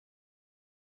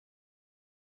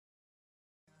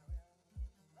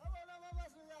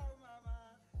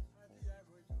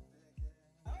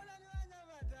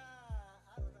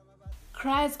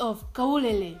Cries of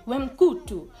Kaulele,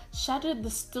 Wemkutu shattered the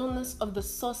stillness of the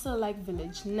saucer-like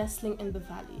village nestling in the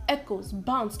valley. Echoes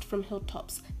bounced from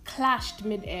hilltops, clashed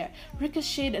mid-air,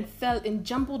 ricocheted and fell in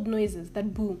jumbled noises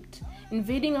that boomed,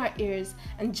 invading our ears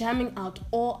and jamming out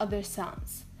all other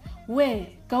sounds.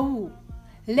 We, Kau,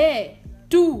 Le,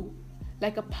 Tu.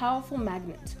 Like a powerful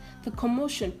magnet, the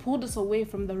commotion pulled us away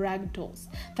from the rag dolls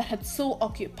that had so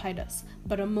occupied us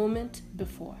but a moment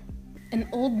before. An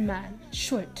old man,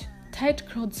 short,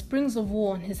 tight-curled springs of wool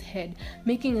on his head,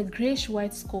 making a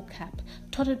greyish-white skull cap,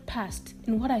 tottered past,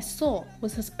 and what I saw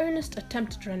was his earnest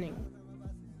attempt at running.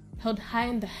 Held high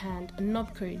in the hand, a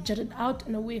knob curry jutted out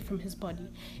and away from his body.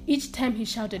 Each time he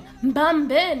shouted,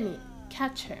 "Mbambeni!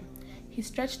 Catch her!" He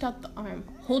stretched out the arm,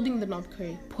 holding the knob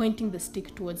curry, pointing the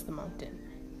stick towards the mountain.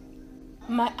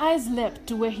 My eyes leapt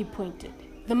to where he pointed.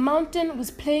 The mountain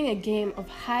was playing a game of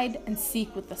hide and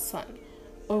seek with the sun,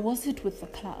 or was it with the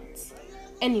clouds?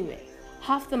 Anyway,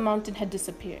 half the mountain had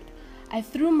disappeared. I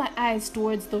threw my eyes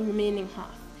towards the remaining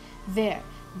half. There,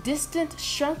 distant,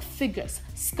 shrunk figures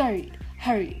scurried,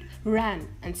 hurried, ran,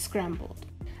 and scrambled.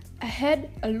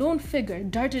 Ahead, a lone figure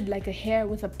darted like a hare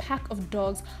with a pack of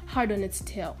dogs hard on its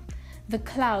tail. The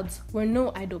clouds were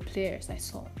no idle players, I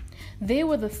saw. They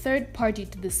were the third party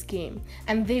to this game,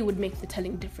 and they would make the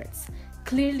telling difference.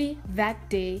 Clearly, that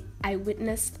day, I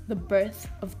witnessed the birth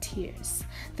of tears.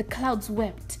 The clouds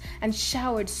wept and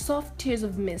showered soft tears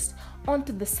of mist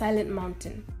onto the silent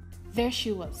mountain. There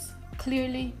she was.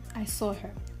 Clearly, I saw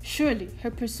her. Surely,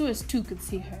 her pursuers too could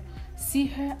see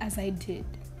her as I did.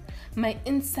 My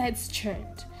insides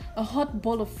churned. A hot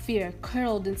ball of fear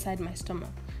curled inside my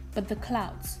stomach. But the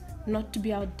clouds, not to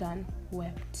be outdone,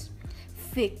 wept.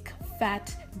 Thick,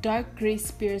 fat, dark gray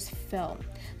spears fell.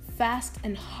 Fast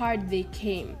and hard they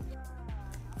came.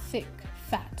 Thick,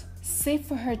 fat, safe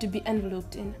for her to be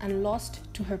enveloped in and lost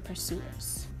to her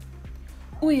pursuers.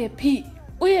 Uyepi!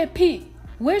 Uyepi!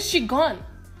 Where's she gone?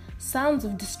 Sounds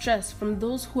of distress from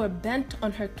those who were bent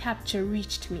on her capture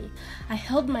reached me. I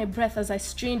held my breath as I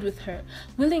strained with her,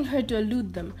 willing her to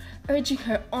elude them, urging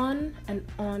her on and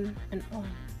on and on.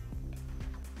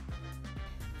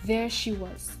 There she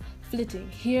was, flitting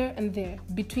here and there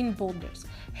between boulders,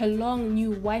 her long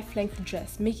new wife-length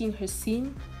dress making her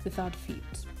seem without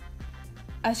feet.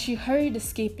 As she hurried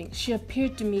escaping, she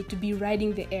appeared to me to be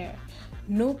riding the air,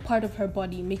 no part of her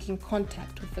body making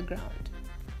contact with the ground.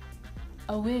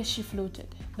 Away she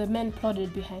floated. The men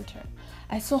plodded behind her.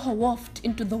 I saw her waft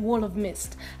into the wall of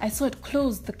mist. I saw it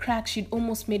close the crack she'd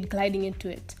almost made gliding into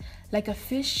it. Like a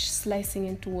fish slicing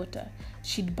into water,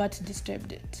 she'd but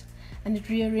disturbed it, and it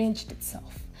rearranged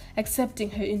itself,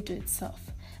 accepting her into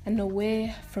itself, and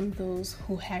away from those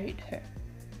who harried her.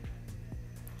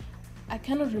 I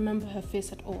cannot remember her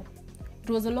face at all.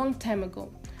 It was a long time ago,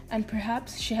 and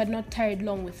perhaps she had not tarried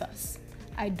long with us.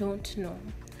 I don't know.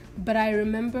 But I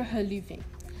remember her leaving,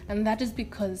 and that is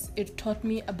because it taught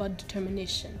me about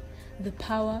determination, the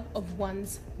power of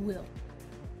one's will.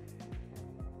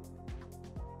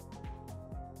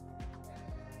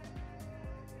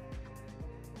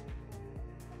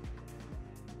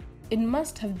 It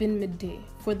must have been midday,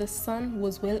 for the sun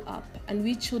was well up and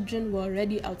we children were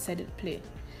already outside at play.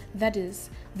 That is,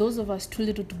 those of us too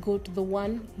little to go to the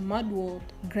one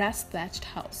mud-walled, grass-thatched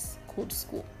house called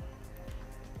school.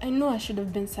 I know I should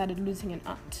have been sad at losing an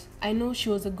aunt. I know she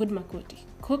was a good makoti,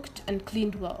 cooked and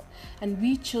cleaned well, and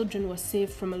we children were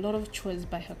saved from a lot of chores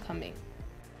by her coming.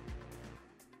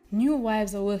 New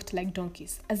wives are worked like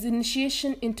donkeys, as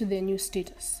initiation into their new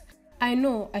status. I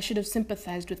know I should have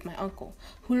sympathized with my uncle,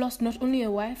 who lost not only a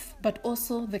wife, but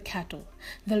also the cattle,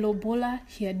 the lobola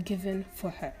he had given for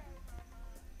her.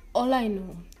 All I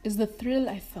know is the thrill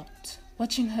I felt,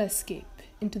 watching her escape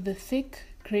into the thick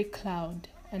grey cloud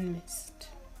and mist.